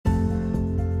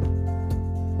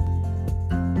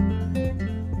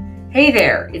Hey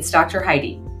there, it's Dr.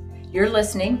 Heidi. You're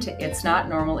listening to It's Not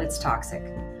Normal, It's Toxic,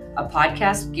 a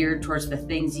podcast geared towards the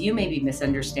things you may be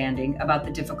misunderstanding about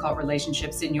the difficult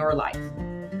relationships in your life.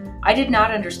 I did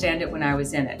not understand it when I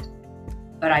was in it,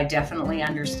 but I definitely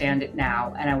understand it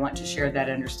now, and I want to share that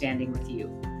understanding with you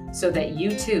so that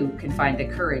you too can find the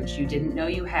courage you didn't know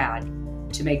you had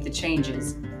to make the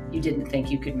changes you didn't think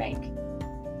you could make.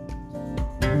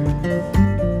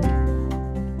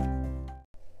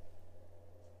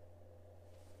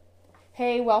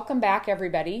 Hey, welcome back,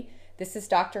 everybody. This is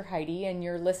Dr. Heidi, and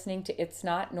you're listening to It's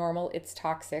Not Normal, It's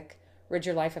Toxic, Rid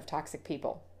Your Life of Toxic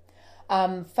People.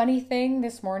 Funny thing,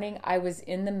 this morning I was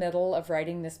in the middle of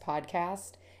writing this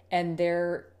podcast, and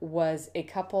there was a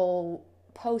couple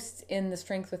posts in the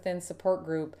Strength Within support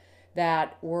group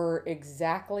that were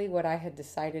exactly what I had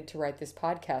decided to write this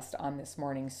podcast on this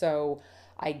morning. So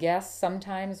I guess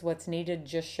sometimes what's needed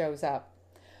just shows up.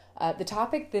 The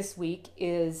topic this week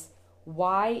is,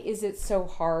 why is it so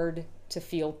hard to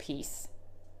feel peace?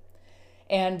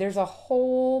 And there's a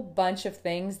whole bunch of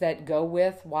things that go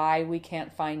with why we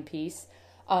can't find peace.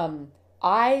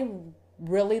 I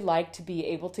really like to be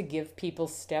able to give people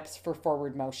steps for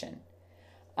forward motion.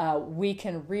 We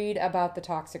can read about the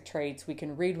toxic traits. We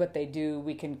can read what they do.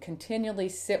 We can continually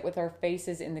sit with our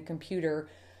faces in the computer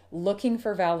looking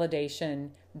for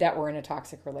validation that we're in a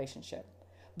toxic relationship.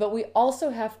 But we also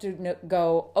have to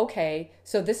go, okay,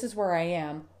 so this is where I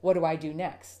am. What do I do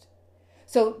next?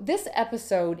 So this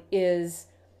episode is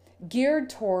geared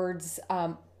towards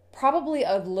probably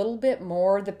a little bit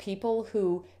more the people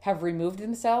who have removed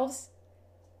themselves,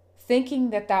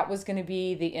 thinking that that was going to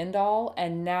be the end all,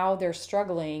 and now they're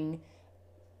struggling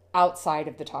outside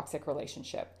of the toxic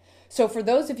relationship. So for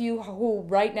those of you who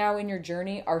right now in your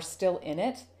journey are still in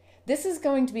it, this is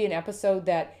going to be an episode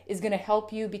that is going to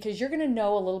help you because you're going to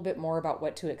know a little bit more about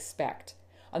what to expect.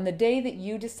 On the day that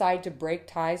you decide to break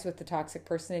ties with the toxic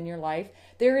person in your life,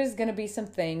 there is going to be some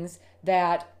things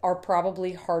that are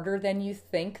probably harder than you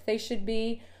think they should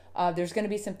be. There's going to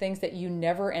be some things that you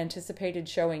never anticipated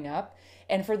showing up.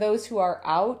 And for those who are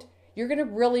out, you're going to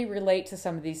really relate to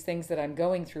some of these things that I'm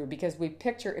going through because we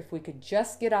picture if we could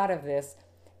just get out of this,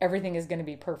 everything is going to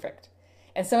be perfect.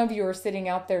 And some of you are sitting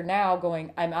out there now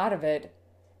going, I'm out of it,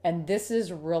 and this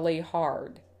is really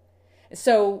hard.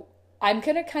 So I'm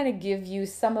going to kind of give you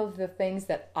some of the things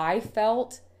that I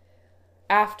felt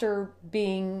after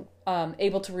being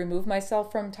able to remove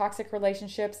myself from toxic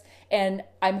relationships. And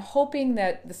I'm hoping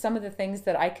that some of the things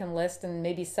that I can list and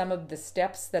maybe some of the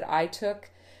steps that I took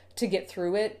to get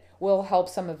through it will help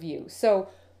some of you. So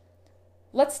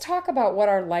let's talk about what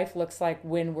our life looks like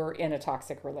when we're in a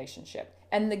toxic relationship.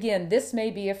 And again, this may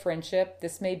be a friendship,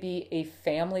 this may be a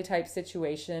family type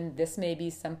situation, this may be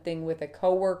something with a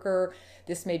coworker,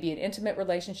 this may be an intimate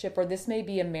relationship, or this may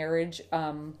be a marriage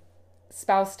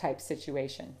spouse type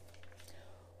situation.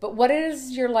 But what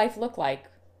does your life look like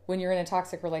when you're in a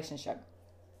toxic relationship?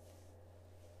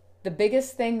 The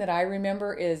biggest thing that I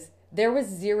remember is there was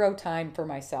zero time for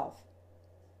myself.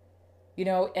 You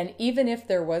know, and even if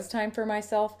there was time for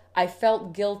myself, I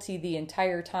felt guilty the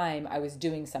entire time I was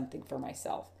doing something for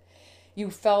myself.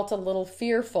 You felt a little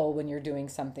fearful when you're doing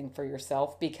something for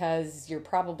yourself because you're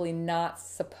probably not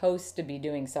supposed to be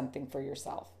doing something for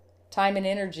yourself. Time and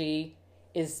energy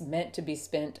is meant to be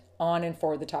spent on and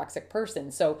for the toxic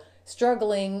person. So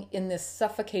struggling in this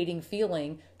suffocating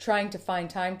feeling, trying to find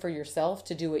time for yourself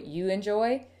to do what you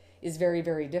enjoy is very,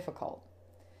 very difficult.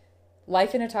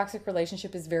 Life in a toxic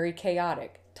relationship is very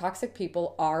chaotic. Toxic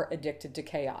people are addicted to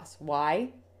chaos. Why?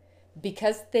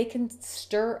 Because they can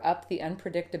stir up the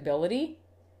unpredictability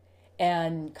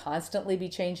and constantly be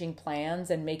changing plans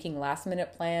and making last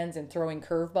minute plans and throwing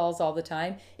curveballs all the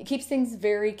time. It keeps things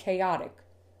very chaotic.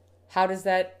 How does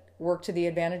that work to the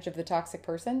advantage of the toxic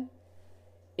person?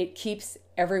 It keeps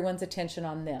everyone's attention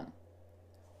on them.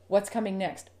 What's coming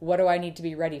next? What do I need to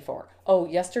be ready for? Oh,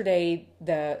 yesterday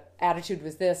the attitude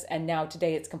was this, and now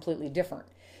today it's completely different.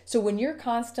 So when you're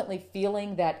constantly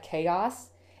feeling that chaos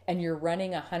and you're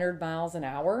running 100 miles an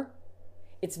hour,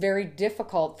 it's very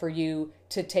difficult for you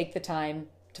to take the time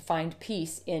to find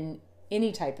peace in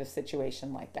any type of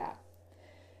situation like that.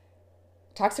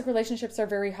 Toxic relationships are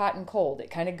very hot and cold. It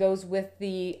kind of goes with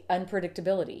the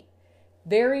unpredictability.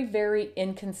 Very, very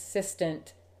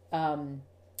inconsistent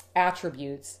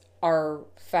attributes are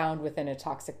found within a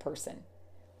toxic person.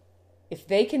 If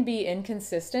they can be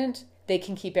inconsistent, they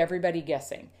can keep everybody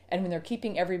guessing. And when they're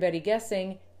keeping everybody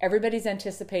guessing, everybody's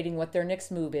anticipating what their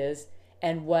next move is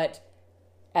and what,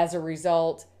 as a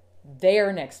result,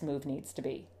 their next move needs to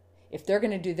be. If they're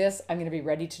going to do this, I'm going to be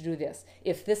ready to do this.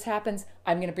 If this happens,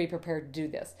 I'm going to be prepared to do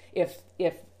this. If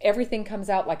everything comes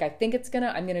out like I think it's going to,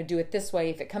 I'm going to do it this way.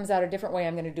 If it comes out a different way,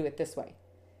 I'm going to do it this way.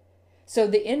 So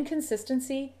the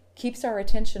inconsistency keeps our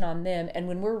attention on them. And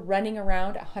when we're running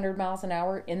around 100 miles an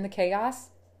hour in the chaos,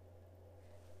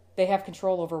 they have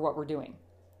control over what we're doing.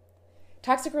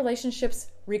 Toxic relationships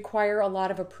require a lot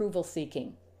of approval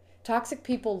seeking. Toxic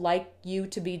people like you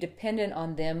to be dependent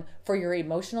on them for your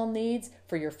emotional needs,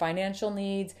 for your financial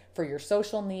needs, for your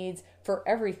social needs, for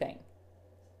everything.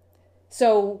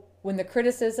 So when the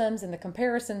criticisms and the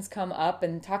comparisons come up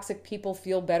and toxic people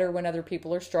feel better when other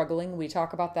people are struggling, we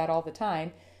talk about that all the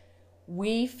time,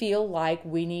 we feel like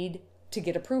we need to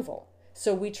get approval.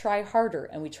 So we try harder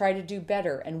and we try to do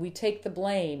better and we take the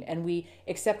blame and we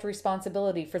accept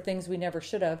responsibility for things we never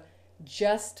should have,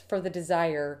 just for the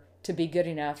desire to be good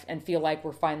enough and feel like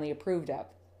we're finally approved of.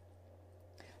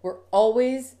 We're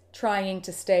always trying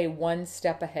to stay one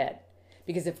step ahead,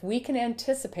 because if we can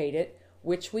anticipate it,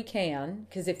 which we can,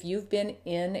 because if you've been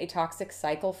in a toxic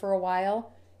cycle for a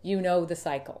while, you know the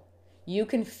cycle. You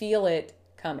can feel it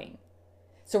coming.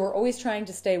 So we're always trying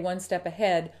to stay one step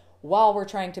ahead while we're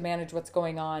trying to manage what's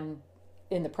going on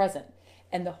in the present.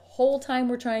 And the whole time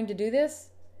we're trying to do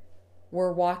this,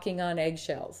 we're walking on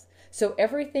eggshells. So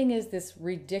everything is this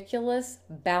ridiculous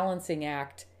balancing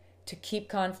act to keep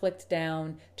conflict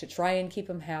down, to try and keep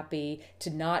them happy, to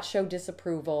not show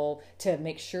disapproval, to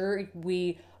make sure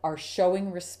we are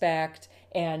showing respect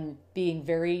and being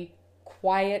very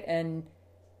quiet and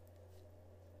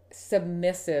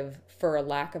submissive, for a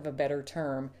lack of a better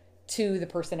term, to the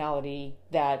personality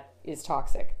that is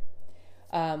toxic.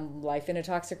 Life in a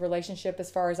toxic relationship,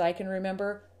 as far as I can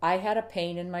remember, I had a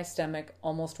pain in my stomach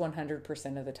almost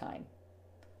 100% of the time.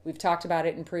 We've talked about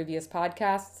it in previous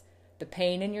podcasts. The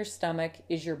pain in your stomach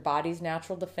is your body's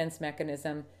natural defense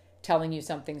mechanism telling you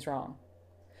something's wrong.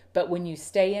 But when you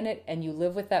stay in it and you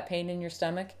live with that pain in your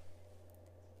stomach,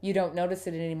 you don't notice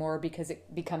it anymore because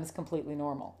it becomes completely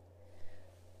normal.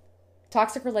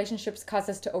 Toxic relationships cause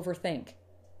us to overthink.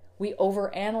 We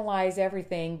overanalyze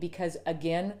everything because,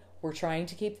 again, we're trying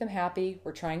to keep them happy.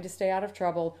 We're trying to stay out of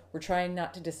trouble. We're trying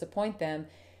not to disappoint them.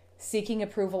 Seeking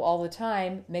approval all the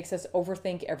time makes us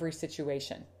overthink every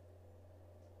situation.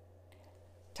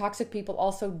 Toxic people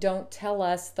also don't tell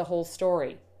us the whole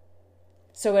story.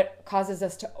 So it causes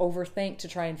us to overthink to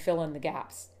try and fill in the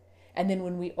gaps. And then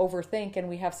when we overthink and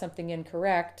we have something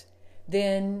incorrect,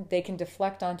 then they can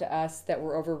deflect onto us that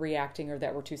we're overreacting or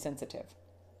that we're too sensitive.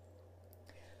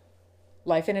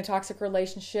 Life in a toxic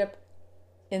relationship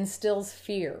instills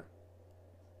fear.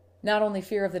 Not only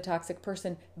fear of the toxic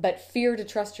person, but fear to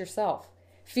trust yourself.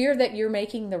 Fear that you're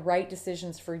making the right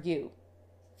decisions for you.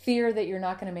 Fear that you're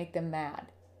not going to make them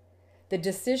mad. The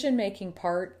decision-making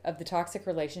part of the toxic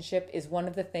relationship is one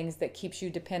of the things that keeps you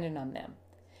dependent on them.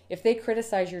 If they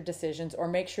criticize your decisions or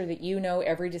make sure that you know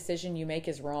every decision you make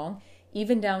is wrong,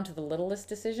 even down to the littlest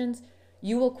decisions,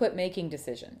 you will quit making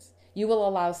decisions. You will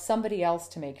allow somebody else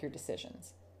to make your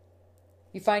decisions.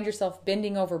 You find yourself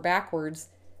bending over backwards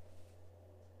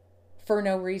for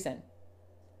no reason.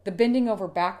 The bending over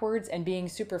backwards and being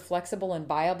super flexible and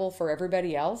viable for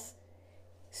everybody else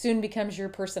soon becomes your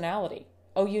personality.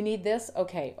 Oh, you need this?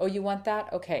 Okay. Oh, you want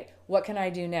that? Okay. What can I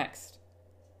do next?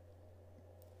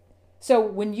 So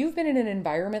when you've been in an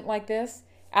environment like this,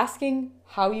 asking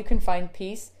how you can find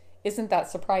peace isn't that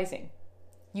surprising.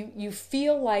 You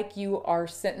feel like you are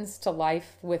sentenced to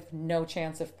life with no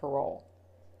chance of parole.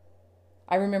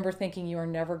 I remember thinking, you are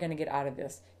never going to get out of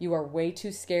this. You are way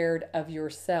too scared of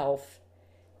yourself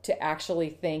to actually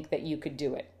think that you could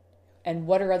do it. And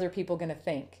what are other people going to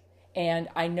think? And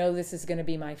I know this is going to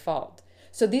be my fault.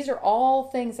 So these are all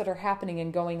things that are happening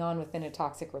and going on within a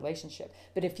toxic relationship.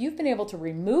 But if you've been able to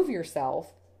remove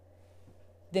yourself,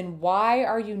 then why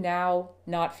are you now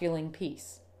not feeling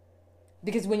peace?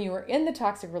 Because when you were in the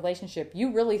toxic relationship,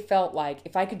 you really felt like,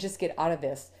 if I could just get out of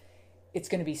this, it's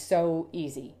going to be so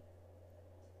easy.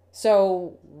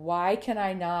 So why can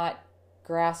I not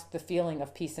grasp the feeling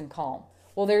of peace and calm?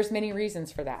 Well, there's many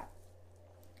reasons for that.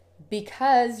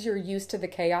 Because you're used to the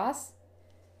chaos,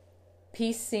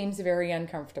 peace seems very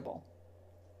uncomfortable.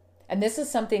 And this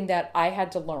is something that I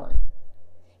had to learn.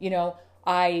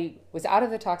 I was out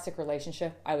of the toxic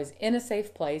relationship. I was in a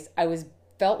safe place.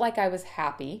 Felt like I was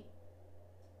happy.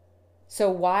 So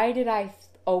why did I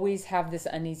always have this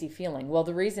uneasy feeling? Well,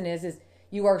 the reason is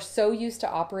you are so used to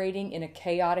operating in a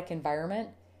chaotic environment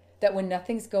that when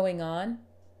nothing's going on,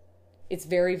 it's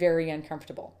very, very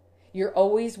uncomfortable. You're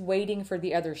always waiting for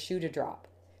the other shoe to drop.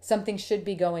 Something should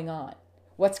be going on.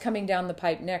 What's coming down the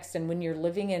pipe next? And when you're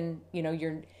living in,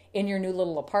 you're in your new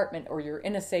little apartment, or you're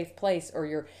in a safe place, or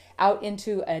you're out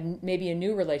into maybe a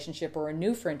new relationship or a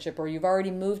new friendship, or you've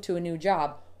already moved to a new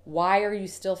job, why are you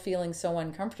still feeling so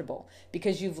uncomfortable?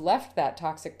 Because you've left that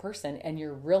toxic person and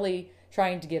you're really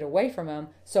trying to get away from them.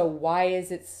 So why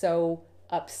is it so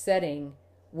upsetting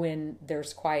when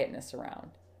there's quietness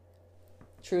around?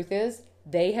 Truth is,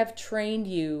 they have trained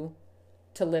you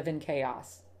to live in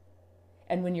chaos.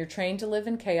 And when you're trained to live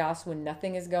in chaos, when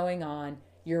nothing is going on,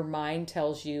 your mind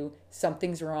tells you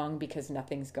something's wrong because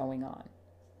nothing's going on.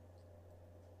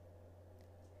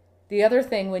 The other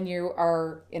thing when you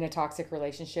are in a toxic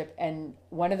relationship, and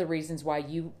one of the reasons why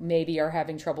you maybe are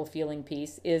having trouble feeling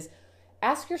peace, is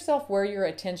ask yourself where your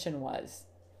attention was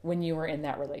when you were in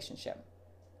that relationship.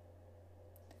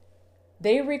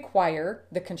 They require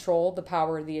the control, the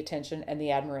power, the attention, and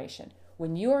the admiration.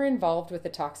 When you are involved with a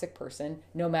toxic person,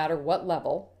 no matter what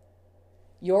level,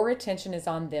 your attention is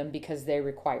on them because they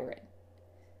require it.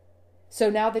 So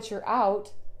now that you're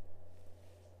out,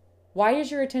 why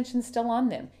is your attention still on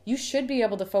them? You should be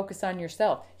able to focus on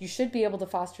yourself. You should be able to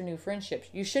foster new friendships.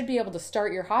 You should be able to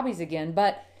start your hobbies again,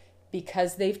 but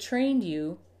because they've trained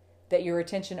you that your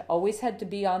attention always had to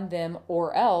be on them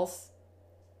or else,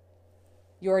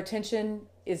 your attention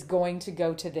is going to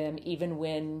go to them even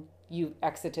when you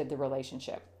exited the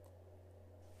relationship.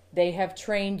 They have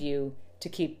trained you to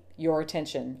keep your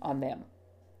attention on them.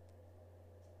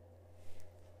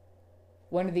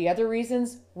 One of the other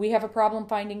reasons we have a problem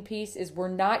finding peace is we're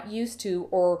not used to,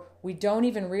 or we don't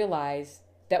even realize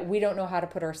that we don't know how to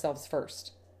put ourselves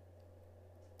first.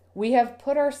 We have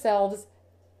put ourselves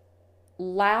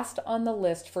last on the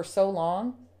list for so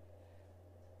long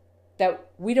that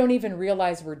we don't even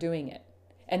realize we're doing it.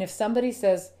 And if somebody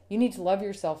says, you need to love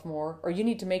yourself more, or you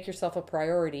need to make yourself a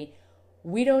priority,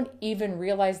 we don't even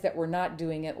realize that we're not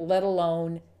doing it, let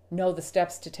alone know the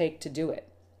steps to take to do it.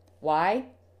 Why?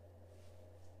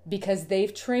 Because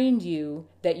they've trained you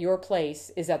that your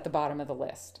place is at the bottom of the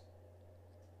list.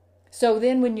 So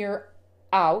then when you're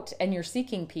out and you're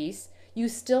seeking peace, you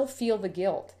still feel the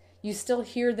guilt. You still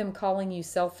hear them calling you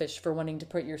selfish for wanting to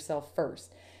put yourself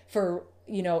first, for,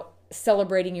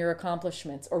 celebrating your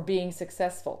accomplishments or being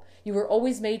successful. You were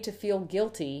always made to feel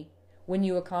guilty when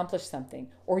you accomplished something,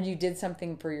 or you did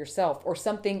something for yourself, or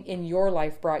something in your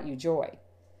life brought you joy.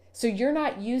 So you're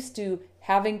not used to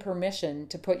having permission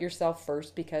to put yourself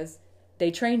first because they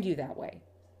trained you that way.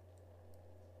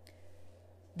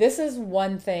 This is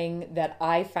one thing that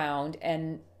I found,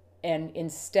 and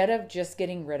instead of just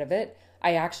getting rid of it,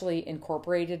 I actually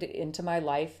incorporated it into my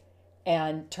life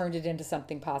and turned it into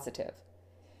something positive.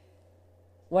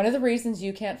 One of the reasons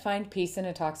you can't find peace in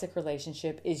a toxic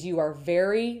relationship is you are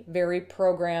very, very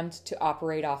programmed to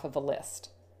operate off of a list.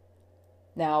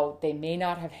 Now, they may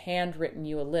not have handwritten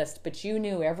you a list, but you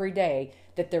knew every day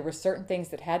that there were certain things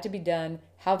that had to be done,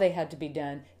 how they had to be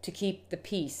done to keep the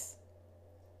peace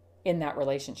in that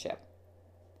relationship.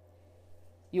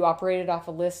 You operated off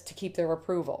a list to keep their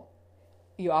approval.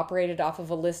 You operated off of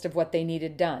a list of what they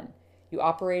needed done. You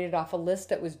operated off a list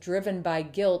that was driven by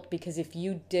guilt, because if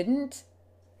you didn't,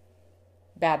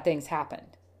 bad things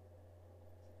happened.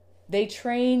 They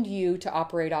trained you to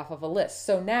operate off of a list.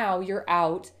 So now you're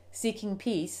out seeking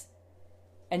peace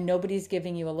and nobody's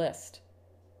giving you a list.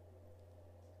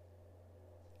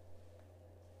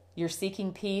 You're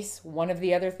seeking peace. One of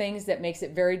the other things that makes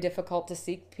it very difficult to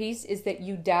seek peace is that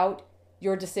you doubt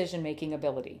your decision-making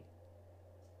ability.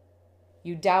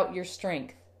 You doubt your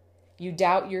strength. You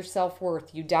doubt your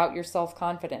self-worth. You doubt your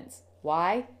self-confidence.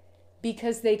 Why?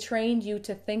 Because they trained you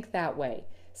to think that way.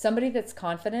 Somebody that's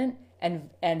confident and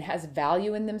has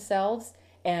value in themselves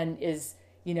and is,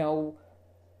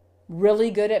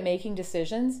 really good at making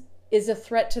decisions is a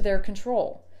threat to their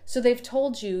control. So they've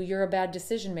told you you're a bad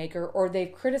decision maker, or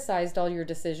they've criticized all your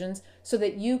decisions so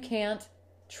that you can't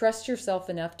trust yourself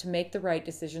enough to make the right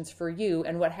decisions for you.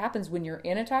 And what happens when you're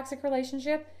in a toxic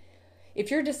relationship, if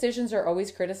your decisions are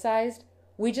always criticized,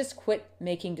 we just quit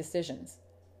making decisions.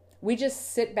 We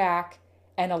just sit back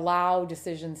and allow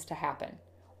decisions to happen,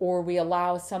 or we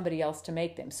allow somebody else to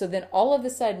make them. So then all of a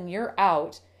sudden you're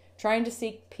out trying to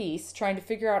seek peace, trying to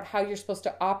figure out how you're supposed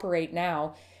to operate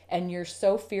now, and you're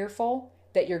so fearful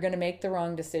that you're going to make the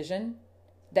wrong decision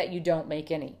that you don't make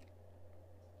any.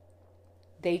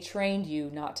 They trained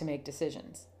you not to make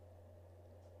decisions.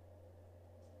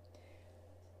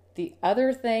 The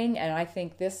other thing, and I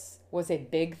think this was a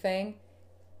big thing,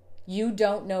 you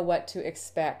don't know what to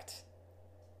expect.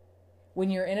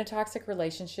 When you're in a toxic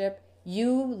relationship,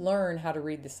 you learn how to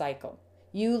read the cycle.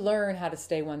 You learn how to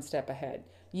stay one step ahead.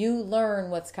 You learn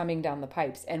what's coming down the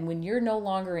pipes. And when you're no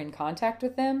longer in contact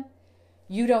with them,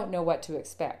 you don't know what to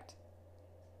expect.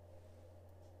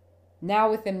 Now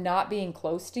with them not being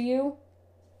close to you,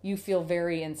 you feel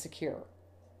very insecure.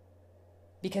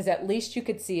 Because at least you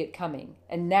could see it coming,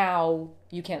 and now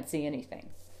you can't see anything.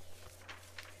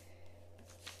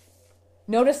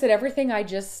 Notice that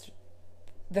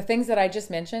the things that I just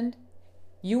mentioned,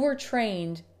 you were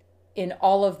trained in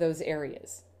all of those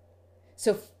areas.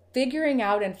 So figuring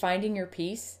out and finding your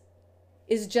peace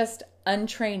is just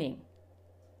untraining.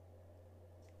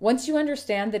 Once you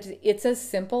understand that it's as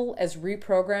simple as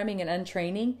reprogramming and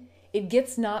untraining, it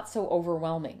gets not so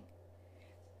overwhelming.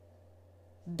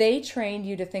 They trained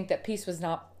you to think that peace was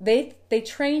not, they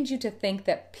trained you to think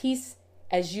that peace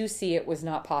as you see it was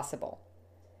not possible.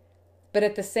 But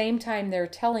at the same time, they're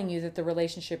telling you that the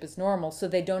relationship is normal, so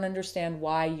they don't understand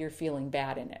why you're feeling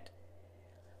bad in it.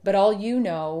 But all you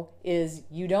know is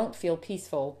you don't feel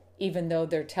peaceful, even though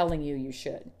they're telling you you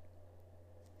should.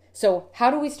 So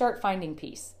how do we start finding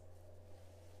peace?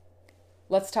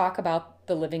 Let's talk about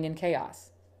the living in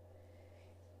chaos.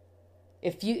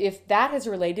 If that has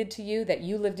related to you, that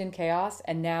you lived in chaos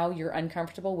and now you're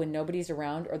uncomfortable when nobody's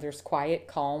around or there's a quiet,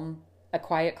 calm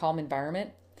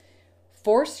environment,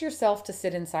 force yourself to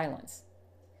sit in silence.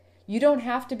 You don't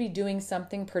have to be doing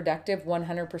something productive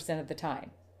 100% of the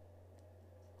time.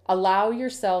 Allow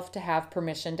yourself to have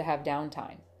permission to have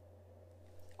downtime.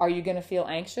 Are you going to feel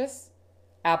anxious?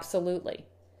 Absolutely.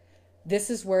 This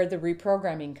is where the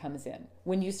reprogramming comes in.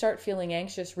 When you start feeling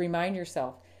anxious, remind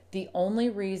yourself, the only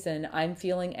reason I'm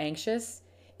feeling anxious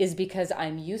is because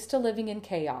I'm used to living in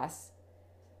chaos,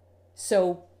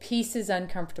 so peace is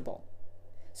uncomfortable.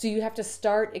 So you have to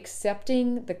start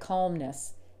accepting the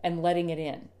calmness and letting it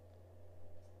in.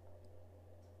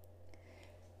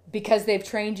 Because they've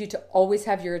trained you to always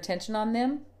have your attention on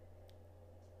them.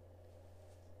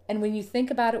 And when you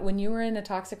think about it, when you were in a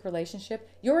toxic relationship,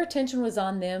 your attention was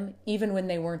on them even when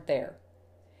they weren't there.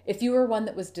 If you were one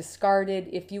that was discarded,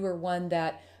 if you were one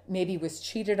that maybe was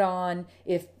cheated on,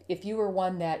 if you were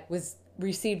one that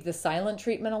received the silent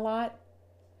treatment a lot,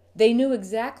 they knew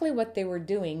exactly what they were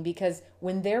doing, because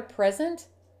when they're present,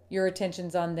 your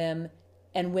attention's on them,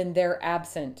 and when they're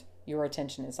absent, your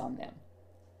attention is on them.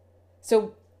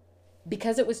 So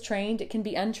because it was trained, it can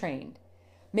be untrained.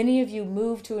 Many of you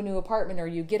move to a new apartment or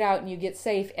you get out and you get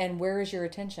safe, and where is your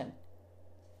attention?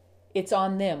 It's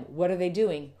on them. What are they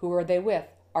doing? Who are they with?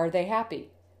 Are they happy?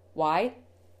 Why?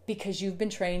 Because you've been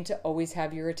trained to always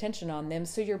have your attention on them,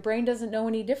 so your brain doesn't know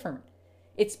any different.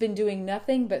 It's been doing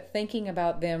nothing but thinking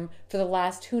about them for the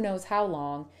last who knows how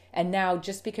long, and now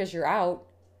just because you're out,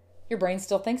 your brain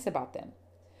still thinks about them.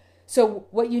 So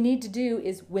what you need to do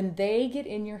is, when they get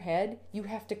in your head, you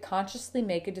have to consciously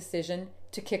make a decision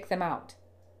to kick them out.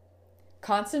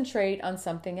 Concentrate on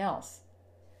something else.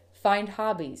 Find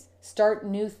hobbies, start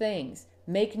new things,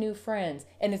 make new friends,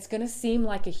 and it's going to seem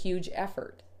like a huge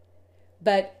effort.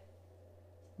 But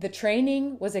the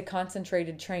training was a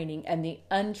concentrated training, and the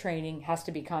untraining has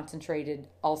to be concentrated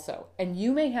also. And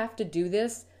you may have to do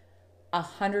this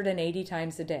 180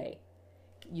 times a day.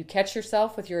 You catch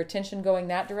yourself with your attention going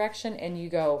that direction and you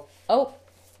go, oh,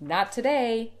 not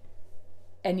today,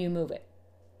 and you move it.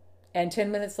 And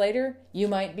 10 minutes later, you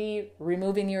might be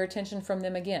removing your attention from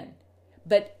them again.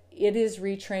 But it is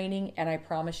retraining, and I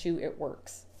promise you it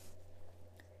works.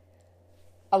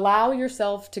 Allow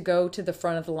yourself to go to the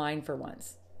front of the line for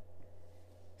once.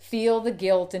 Feel the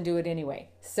guilt and do it anyway.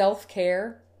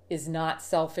 Self-care is not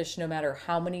selfish, no matter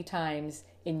how many times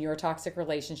in your toxic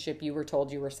relationship you were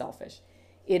told you were selfish.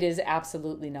 It is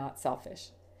absolutely not selfish.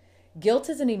 Guilt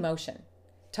is an emotion.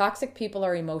 Toxic people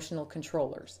are emotional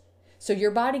controllers. So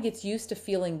your body gets used to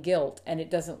feeling guilt and it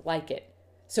doesn't like it.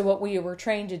 So what we were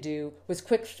trained to do was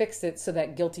quick fix it so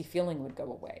that guilty feeling would go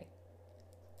away.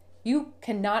 You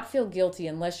cannot feel guilty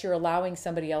unless you're allowing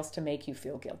somebody else to make you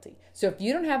feel guilty. So if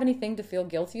you don't have anything to feel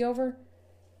guilty over,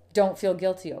 don't feel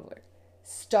guilty over it.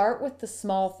 Start with the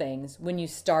small things when you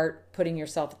start putting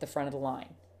yourself at the front of the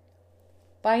line.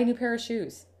 Buy a new pair of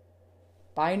shoes.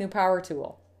 Buy a new power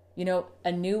tool.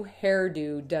 A new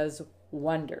hairdo does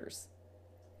wonders.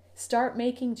 Start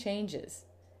making changes,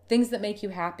 things that make you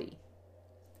happy.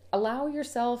 Allow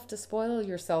yourself to spoil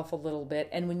yourself a little bit,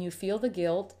 and when you feel the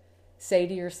guilt, say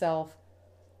to yourself,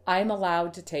 I'm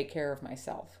allowed to take care of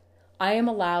myself. I am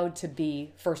allowed to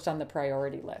be first on the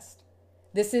priority list.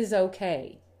 This is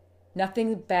okay.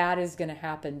 Nothing bad is going to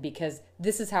happen because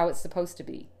this is how it's supposed to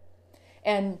be.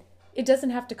 And it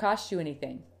doesn't have to cost you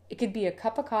anything. It could be a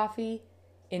cup of coffee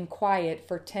in quiet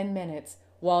for 10 minutes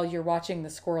while you're watching the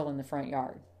squirrel in the front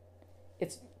yard.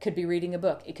 It could be reading a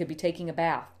book. It could be taking a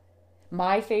bath.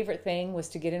 My favorite thing was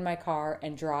to get in my car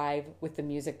and drive with the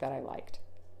music that I liked.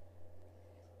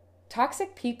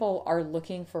 Toxic people are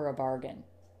looking for a bargain.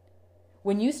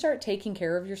 When you start taking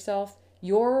care of yourself,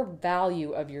 your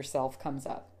value of yourself comes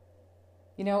up.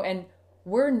 And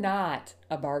we're not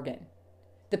a bargain.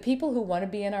 The people who want to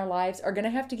be in our lives are going to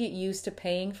have to get used to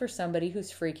paying for somebody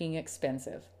who's freaking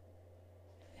expensive.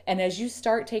 And as you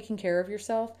start taking care of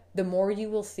yourself, the more you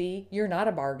will see you're not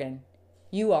a bargain.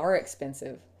 You are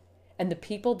expensive. And the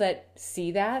people that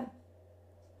see that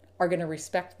are going to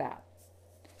respect that.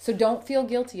 So don't feel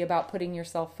guilty about putting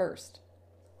yourself first.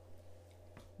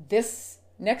 This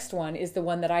next one is the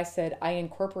one that I said I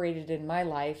incorporated in my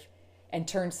life and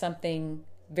turned something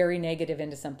very negative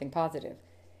into something positive.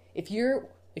 If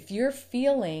you're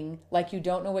feeling like you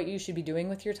don't know what you should be doing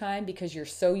with your time because you're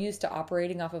so used to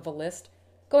operating off of a list,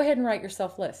 go ahead and write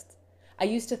yourself lists. I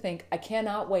used to think, I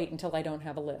cannot wait until I don't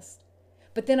have a list.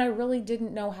 But then I really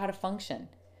didn't know how to function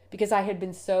because I had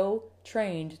been so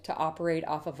trained to operate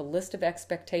off of a list of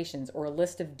expectations or a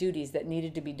list of duties that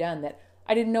needed to be done that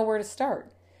I didn't know where to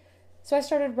start. So I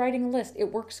started writing a list.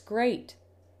 It works great.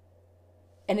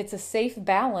 And it's a safe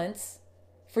balance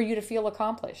for you to feel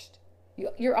accomplished.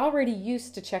 You're already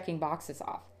used to checking boxes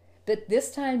off. But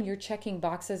this time you're checking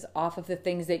boxes off of the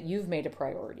things that you've made a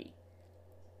priority.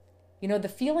 The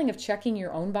feeling of checking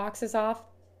your own boxes off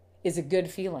is a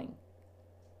good feeling.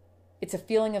 It's a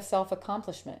feeling of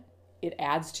self-accomplishment. It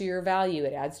adds to your value.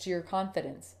 It adds to your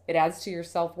confidence. It adds to your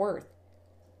self-worth.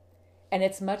 And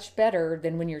it's much better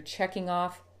than when you're checking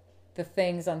off the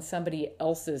things on somebody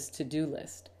else's to-do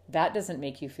list. That doesn't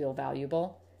make you feel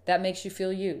valuable. That makes you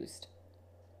feel used.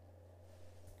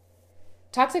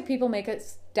 Toxic people make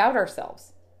us doubt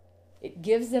ourselves. It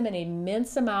gives them an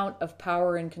immense amount of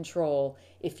power and control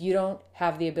if you don't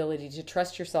have the ability to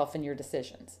trust yourself in your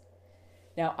decisions.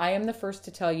 Now, I am the first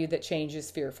to tell you that change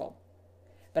is fearful,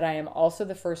 but I am also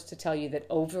the first to tell you that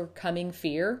overcoming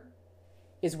fear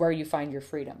is where you find your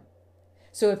freedom.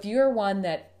 So if you're one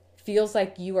that feels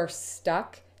like you are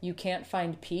stuck, you can't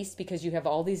find peace because you have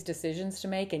all these decisions to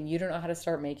make and you don't know how to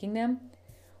start making them,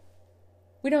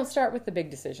 we don't start with the big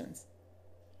decisions.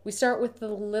 We start with the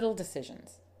little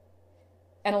decisions.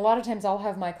 And a lot of times I'll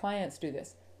have my clients do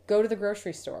this. Go to the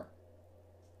grocery store.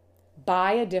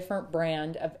 Buy a different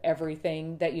brand of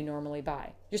everything that you normally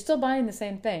buy. You're still buying the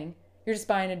same thing. You're just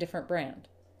buying a different brand.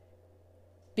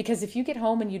 Because if you get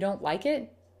home and you don't like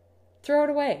it, throw it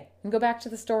away and go back to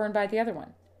the store and buy the other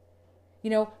one.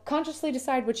 Consciously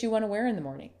decide what you want to wear in the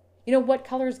morning. What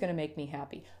color is going to make me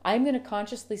happy? I'm going to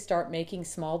consciously start making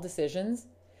small decisions.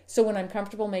 So when I'm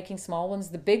comfortable making small ones,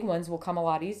 the big ones will come a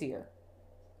lot easier.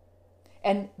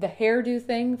 And the hairdo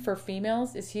thing for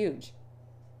females is huge.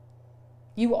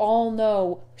 You all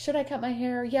know, should I cut my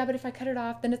hair? Yeah, but if I cut it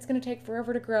off, then it's going to take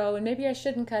forever to grow. And maybe I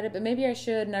shouldn't cut it, but maybe I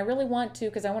should. And I really want to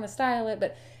because I want to style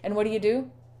it. And what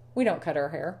do? We don't cut our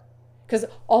hair. Because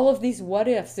all of these what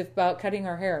ifs about cutting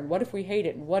our hair. And what if we hate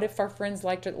it? And what if our friends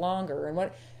liked it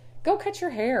longer? Go cut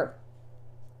your hair.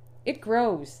 It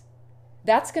grows.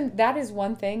 That is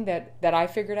one thing that I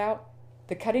figured out.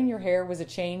 The cutting your hair was a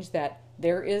change that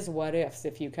there is what ifs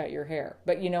if you cut your hair.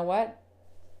 But you know what?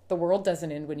 The world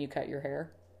doesn't end when you cut your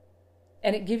hair.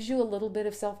 And it gives you a little bit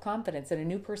of self-confidence and a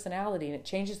new personality, and it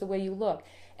changes the way you look.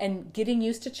 And getting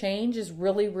used to change is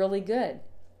really, really good.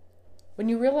 When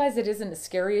you realize it isn't as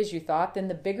scary as you thought, then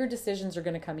the bigger decisions are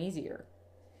going to come easier.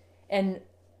 And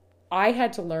I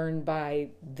had to learn by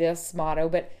this motto,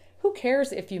 but who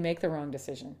cares if you make the wrong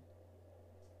decision?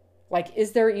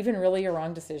 Is there even really a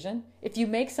wrong decision? If you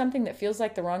make something that feels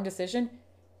like the wrong decision,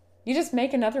 you just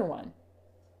make another one.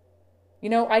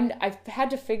 I've had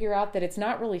to figure out that it's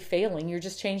not really failing. You're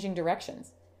just changing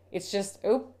directions. It's just,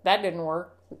 that didn't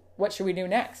work. What should we do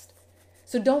next?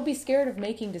 So don't be scared of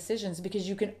making decisions because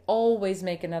you can always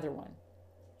make another one.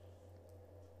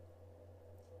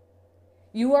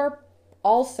 You are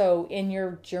also in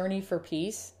your journey for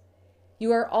peace.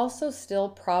 You are also still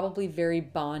probably very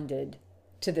bonded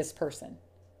to this person.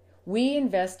 We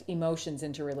invest emotions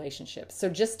into relationships. So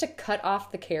just to cut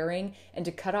off the caring and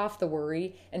to cut off the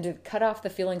worry and to cut off the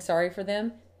feeling sorry for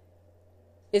them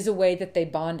is a way that they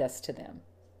bond us to them.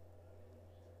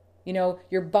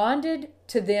 You're bonded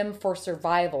to them for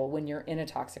survival when you're in a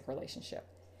toxic relationship.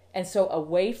 And so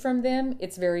away from them,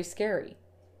 it's very scary.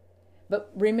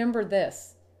 But remember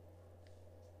this.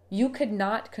 You could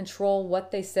not control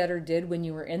what they said or did when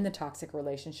you were in the toxic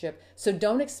relationship. So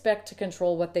don't expect to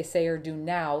control what they say or do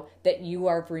now that you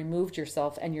have removed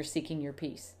yourself and you're seeking your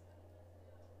peace.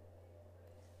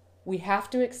 We have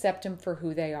to accept them for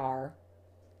who they are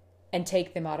and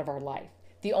take them out of our life.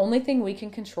 The only thing we can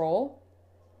control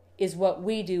is what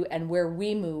we do and where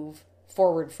we move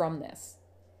forward from this.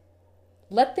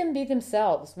 Let them be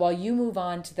themselves while you move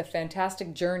on to the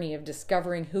fantastic journey of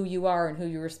discovering who you are and who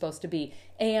you were supposed to be,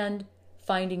 and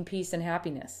finding peace and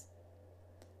happiness.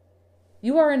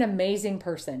 You are an amazing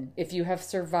person if you have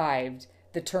survived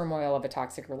the turmoil of a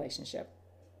toxic relationship.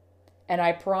 And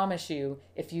I promise you,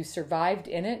 if you survived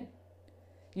in it,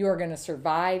 you are going to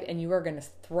survive and you are going to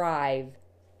thrive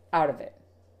out of it.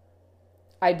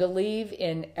 I believe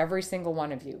in every single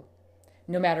one of you.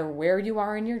 No matter where you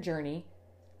are in your journey,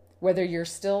 whether you're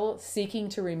still seeking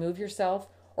to remove yourself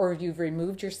or you've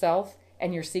removed yourself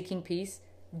and you're seeking peace,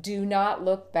 do not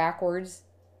look backwards.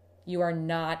 You are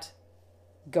not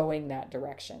going that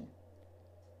direction.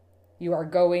 You are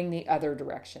going the other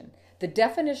direction. The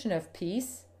definition of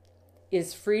peace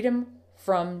is freedom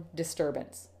from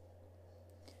disturbance.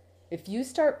 If you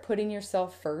start putting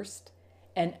yourself first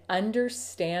and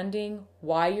understanding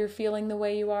why you're feeling the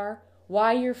way you are,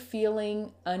 why you're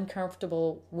feeling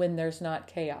uncomfortable when there's not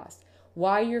chaos,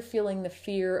 why you're feeling the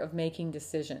fear of making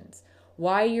decisions,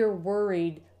 why you're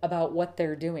worried about what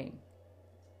they're doing.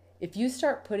 If you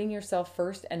start putting yourself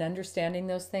first and understanding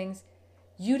those things,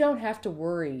 you don't have to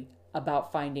worry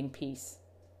about finding peace.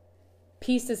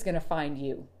 Peace is going to find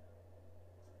you.